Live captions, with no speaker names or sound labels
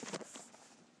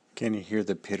Can you hear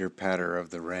the pitter-patter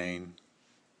of the rain?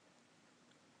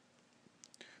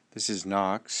 This is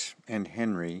Knox and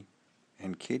Henry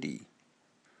and Kitty,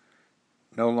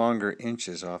 no longer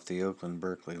inches off the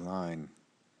Oakland-Berkeley line.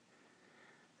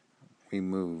 We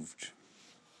moved.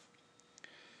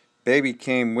 Baby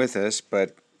came with us,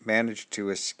 but managed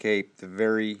to escape the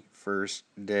very first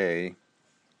day,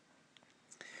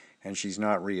 and she's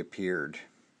not reappeared.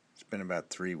 It's been about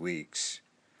 3 weeks.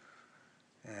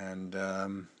 And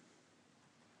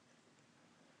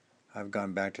I've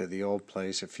gone back to the old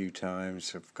place a few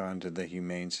times. I've gone to the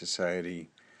Humane Society.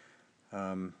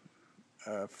 A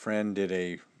friend did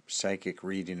a psychic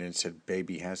reading and said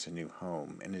baby has a new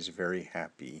home and is very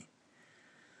happy.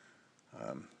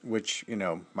 Which,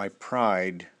 my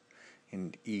pride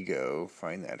and ego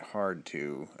find that hard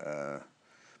to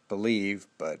believe,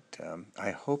 but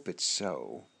I hope it's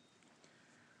so.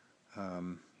 I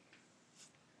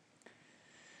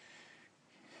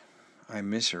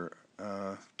miss her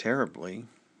terribly,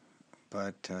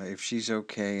 but if she's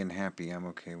okay and happy, I'm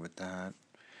okay with that.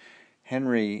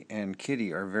 Henry and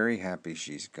Kitty are very happy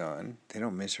she's gone. They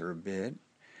don't miss her a bit.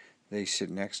 They sit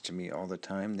next to me all the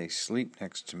time. They sleep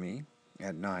next to me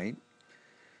at night.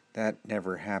 That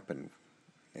never happened.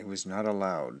 It was not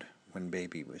allowed when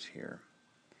baby was here.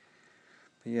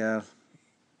 But yeah,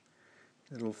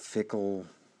 little fickle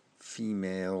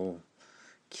female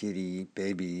kitty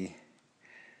baby.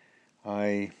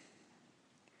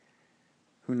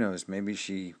 Who knows, maybe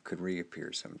she could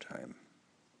reappear sometime.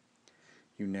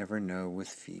 You never know with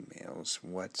females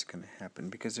what's going to happen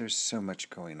because there's so much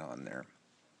going on there.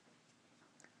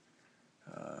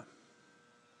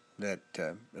 That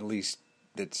at least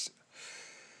it's,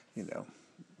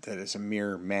 that as a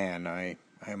mere man I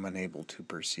am unable to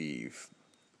perceive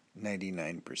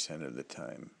 99% of the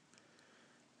time.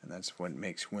 And that's what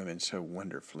makes women so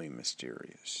wonderfully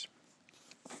mysterious.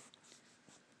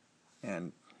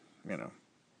 And,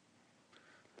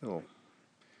 little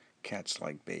cats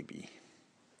like baby.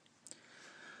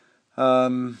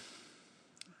 So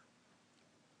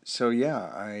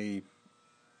yeah, a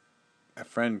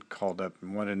friend called up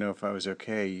and wanted to know if I was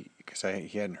okay because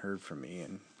he hadn't heard from me,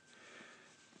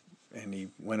 and he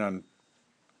went on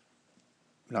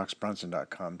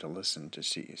knoxbronson.com to listen to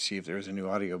see if there was a new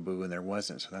audio boo, and there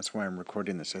wasn't. So that's why I'm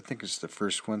recording this. I think it's the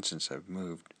first one since I've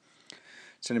moved.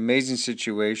 It's an amazing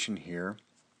situation here.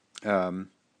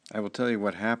 I will tell you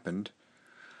what happened.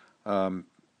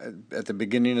 At the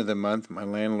beginning of the month, my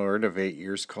landlord of 8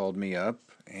 years called me up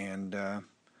and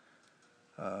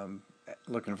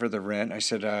looking for the rent. I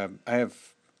said, I have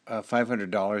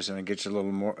 $500 and I get you a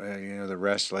little more, the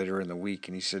rest later in the week.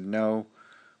 And he said, no,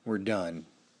 we're done.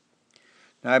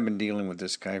 Now, I've been dealing with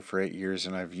this guy for 8 years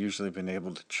and I've usually been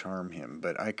able to charm him,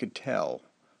 but I could tell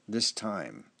this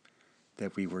time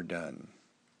that we were done.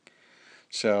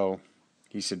 So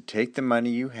he said, take the money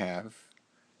you have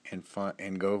and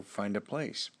go find a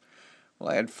place. Well,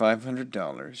 I had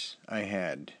 $500. I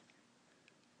had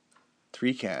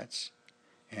 3 cats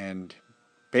and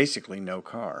basically no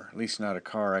car, at least not a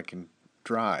car I can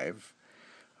drive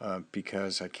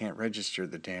because I can't register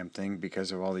the damn thing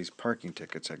because of all these parking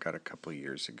tickets I got a couple of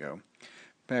years ago.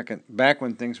 Back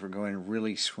when things were going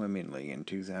really swimmingly in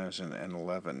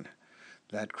 2011,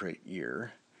 that great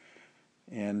year.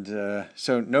 And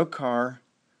so no car,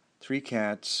 3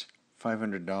 cats,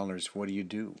 $500. What do you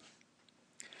do?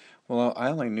 Well, I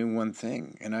only knew one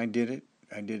thing, and I did it.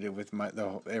 I did it with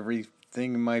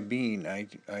everything in my being. I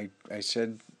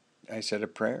said a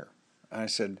prayer. I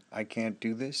said, I can't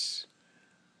do this.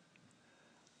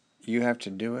 You have to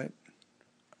do it.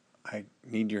 I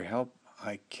need your help.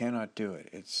 I cannot do it.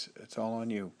 It's all on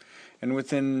you. And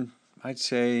within, I'd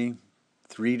say,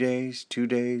 3 days, 2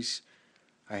 days,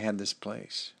 I had this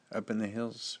place up in the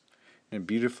hills in a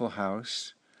beautiful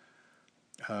house.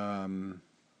 I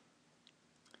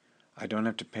don't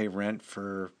have to pay rent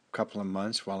for a couple of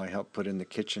months while I help put in the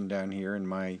kitchen down here in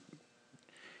my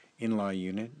in-law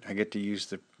unit. I get to use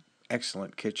the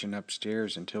excellent kitchen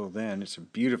upstairs until then. It's a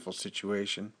beautiful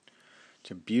situation.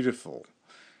 It's a beautiful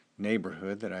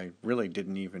neighborhood that I really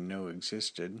didn't even know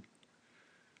existed.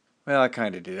 Well, I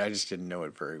kind of did. I just didn't know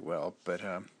it very well. But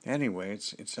anyway,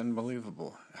 it's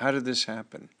unbelievable. How did this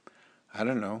happen? I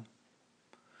don't know.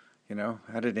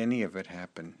 How did any of it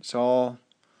happen? It's all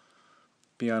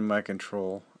beyond my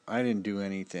control. I didn't do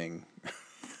anything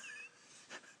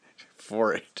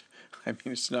for it. I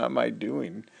mean, it's not my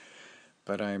doing.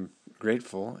 But I'm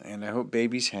grateful, and I hope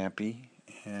baby's happy.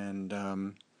 And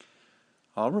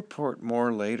I'll report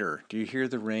more later. Do you hear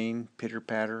the rain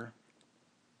pitter-patter?